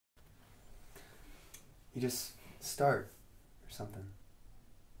You just start or something.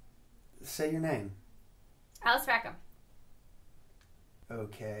 Say your name. Alice Rackham.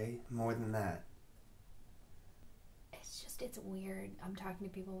 Okay, more than that. It's weird. I'm talking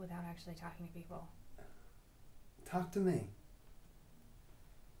to people without actually talking to people. Talk to me.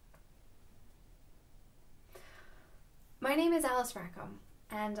 My name is Alice Rackham,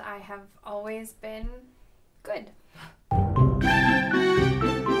 and I have always been good.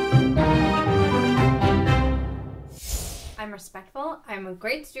 I'm respectful, I'm a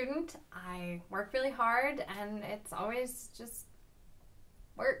great student, I work really hard, and it's always just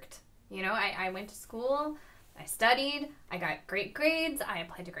worked. You know, I went to school, I studied, I got great grades, I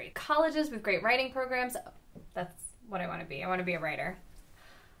applied to great colleges with great writing programs. That's what I want to be. I want to be a writer.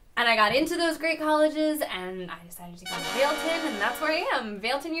 And I got into those great colleges, and I decided to go to Vailton, and that's where I am.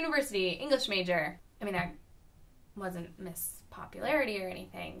 Vailton University, English major. I mean, I wasn't Miss Popularity or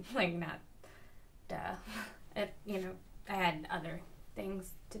anything. Like, not, duh. I had other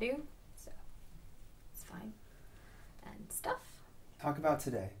things to do, so it's fine. And stuff. Talk about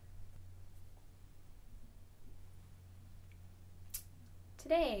today.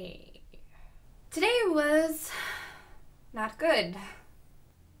 Today was not good.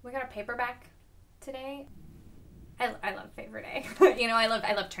 We got a paper back today. I love paper day. You know, I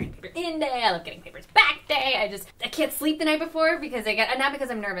love turning paper in day. I love getting papers back day. I can't sleep the night before because not because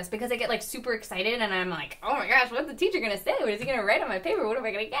I'm nervous, because I get like super excited and I'm like, oh my gosh, what's the teacher gonna say? What is he gonna write on my paper? What am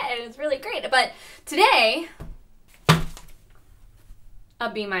I gonna get? And it's really great. But today, a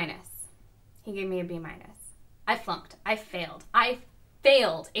B-. He gave me a B-. I flunked. I failed. I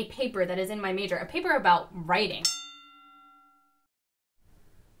failed a paper that is in my major, a paper about writing.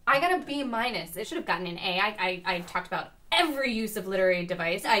 I got a B-. It should have gotten an A. I talked about every use of literary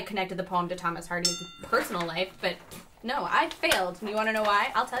device. I connected the poem to Thomas Hardy's personal life, but no, I failed. You want to know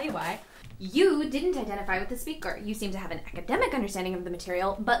why? I'll tell you why. You didn't identify with the speaker. You seem to have an academic understanding of the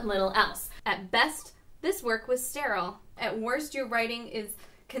material, but little else. At best, this work was sterile. At worst, your writing is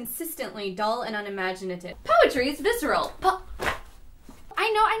consistently dull and unimaginative. Poetry is visceral.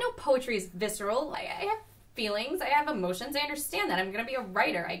 I know poetry is visceral. I have feelings, I have emotions, I understand that. I'm gonna be a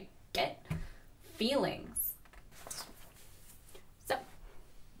writer. I get feelings. So,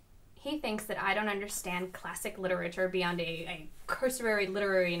 he thinks that I don't understand classic literature beyond a cursory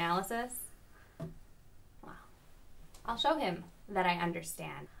literary analysis. Well, I'll show him that I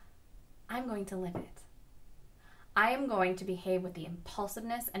understand. I'm going to live it. I am going to behave with the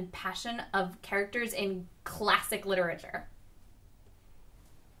impulsiveness and passion of characters in classic literature.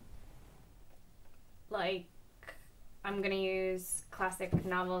 Like, I'm gonna use classic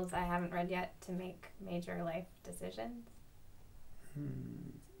novels I haven't read yet to make major life decisions.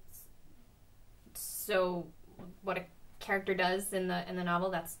 So, what a character does in the novel,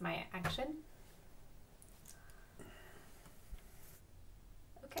 that's my action.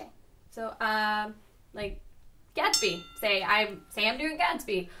 Okay. So, like Gatsby. Say I'm doing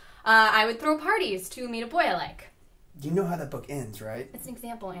Gatsby. I would throw parties to meet a boy I like. You know how that book ends, right? It's an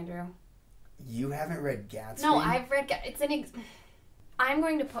example, Andrew. You haven't read Gatsby? No, I've read I'm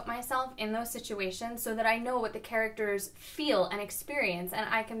going to put myself in those situations so that I know what the characters feel and experience, and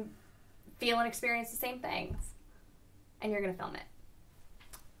I can feel and experience the same things. And you're going to film it.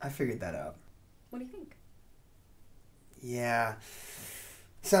 I figured that out. What do you think? Yeah.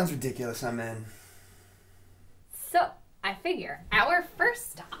 Sounds ridiculous, I'm in. So, I figure our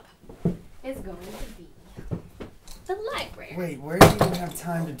first stop is going to be the library. Wait, where do you have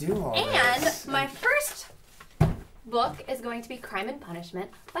time to do all this? And my first book is going to be Crime and Punishment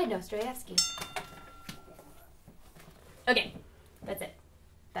by Dostoevsky. Okay, that's it.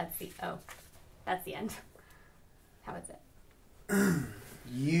 That's the end. How is it?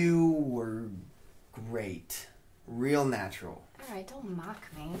 You were great. Real natural. Alright, don't mock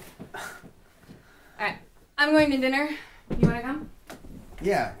me. Alright, I'm going to dinner. You want to come?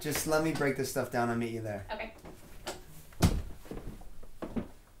 Yeah, just let me break this stuff down. I'll meet you there. Okay.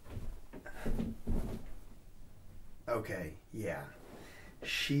 Okay, yeah.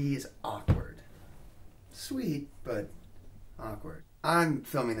 She's awkward. Sweet, but awkward. I'm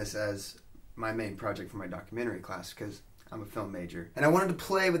filming this as my main project for my documentary class because I'm a film major. And I wanted to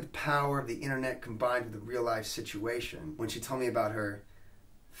play with the power of the internet combined with a real-life situation. When she told me about her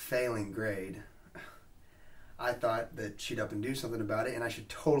failing grade, I thought that she'd up and do something about it and I should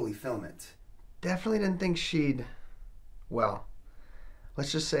totally film it. Definitely didn't think she'd... Well,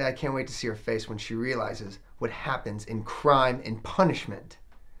 let's just say I can't wait to see her face when she realizes what happens in Crime and Punishment.